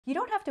You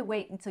don't have to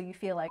wait until you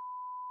feel like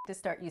to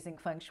start using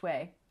Feng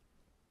Shui.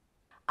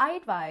 I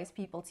advise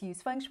people to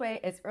use Feng Shui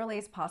as early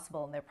as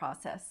possible in their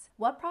process.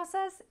 What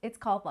process? It's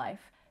called life.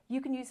 You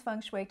can use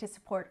Feng Shui to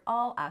support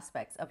all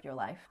aspects of your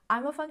life.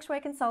 I'm a Feng Shui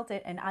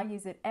consultant and I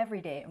use it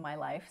every day in my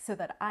life so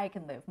that I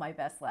can live my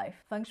best life.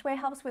 Feng Shui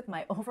helps with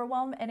my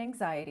overwhelm and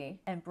anxiety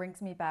and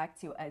brings me back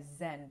to a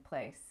Zen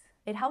place.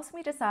 It helps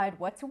me decide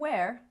what to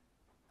wear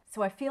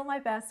so I feel my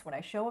best when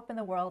I show up in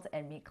the world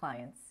and meet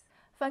clients.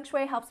 Feng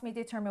Shui helps me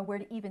determine where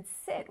to even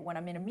sit when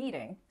I'm in a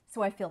meeting,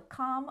 so I feel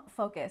calm,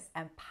 focused,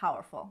 and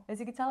powerful. As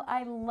you can tell,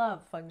 I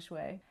love Feng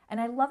Shui. And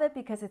I love it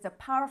because it's a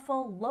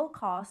powerful,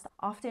 low-cost,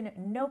 often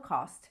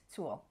no-cost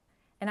tool.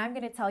 And I'm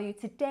going to tell you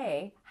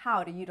today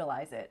how to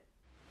utilize it.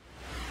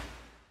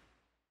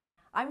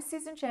 I'm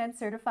Susan Chan,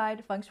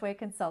 certified Feng Shui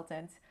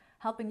consultant,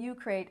 helping you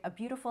create a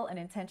beautiful and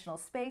intentional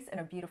space and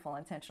a beautiful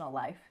intentional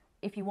life.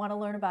 If you want to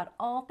learn about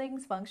all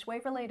things Feng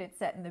Shui related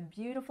set in the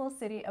beautiful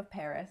city of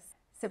Paris,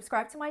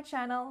 subscribe to my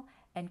channel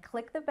and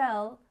click the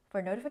bell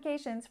for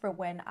notifications for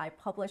when I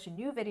publish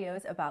new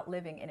videos about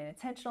living an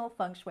intentional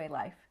Feng Shui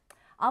life.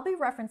 I'll be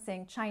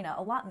referencing China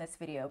a lot in this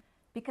video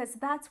because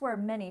that's where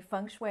many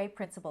Feng Shui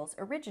principles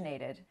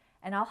originated,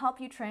 and I'll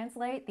help you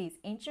translate these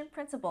ancient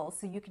principles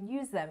so you can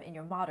use them in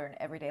your modern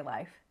everyday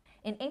life.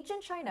 In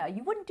ancient China,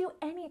 you wouldn't do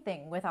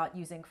anything without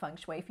using Feng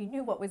Shui if you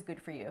knew what was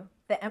good for you.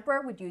 The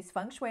emperor would use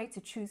Feng Shui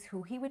to choose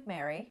who he would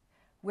marry,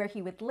 where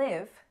he would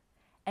live,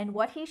 and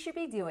what he should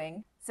be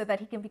doing so that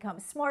he can become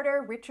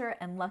smarter, richer,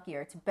 and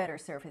luckier to better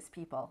serve his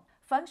people.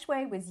 Feng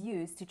Shui was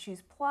used to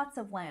choose plots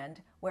of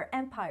land where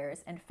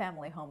empires and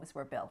family homes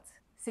were built.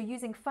 So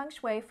using Feng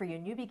Shui for your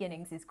new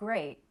beginnings is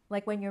great,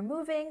 like when you're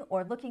moving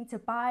or looking to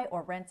buy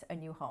or rent a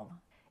new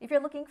home. If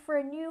you're looking for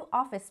a new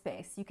office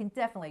space, you can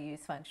definitely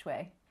use Feng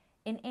Shui.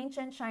 In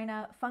ancient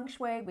China, Feng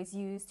Shui was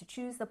used to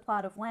choose the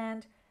plot of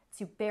land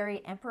to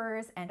bury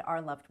emperors and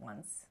our loved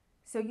ones.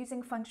 So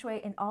using Feng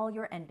Shui in all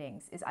your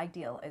endings is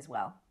ideal as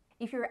well.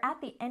 If you're at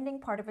the ending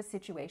part of a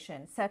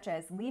situation, such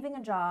as leaving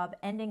a job,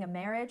 ending a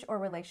marriage or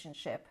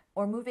relationship,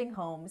 or moving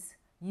homes,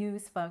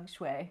 use Feng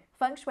Shui.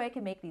 Feng Shui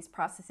can make these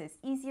processes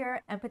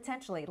easier and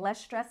potentially less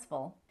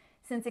stressful,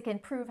 since it can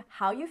prove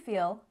how you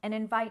feel and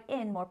invite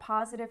in more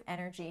positive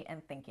energy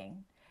and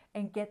thinking.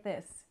 And get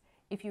this,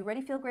 if you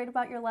already feel great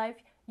about your life,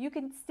 you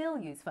can still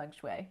use Feng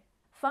Shui.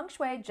 Feng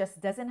Shui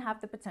just doesn't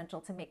have the potential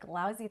to make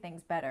lousy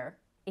things better.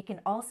 It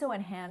can also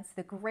enhance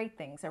the great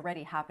things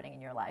already happening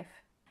in your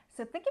life.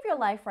 So think of your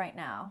life right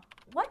now.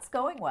 What's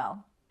going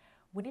well?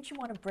 Wouldn't you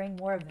want to bring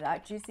more of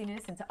that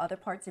juiciness into other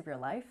parts of your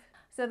life?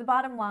 So the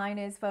bottom line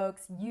is,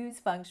 folks, use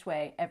Feng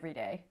Shui every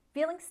day.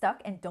 Feeling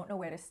stuck and don't know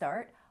where to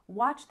start?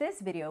 Watch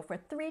this video for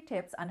 3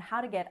 tips on how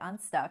to get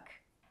unstuck.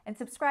 And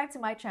subscribe to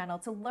my channel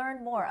to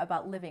learn more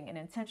about living an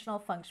intentional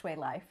Feng Shui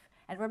life.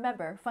 And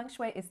remember, Feng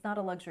Shui is not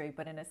a luxury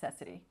but a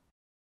necessity.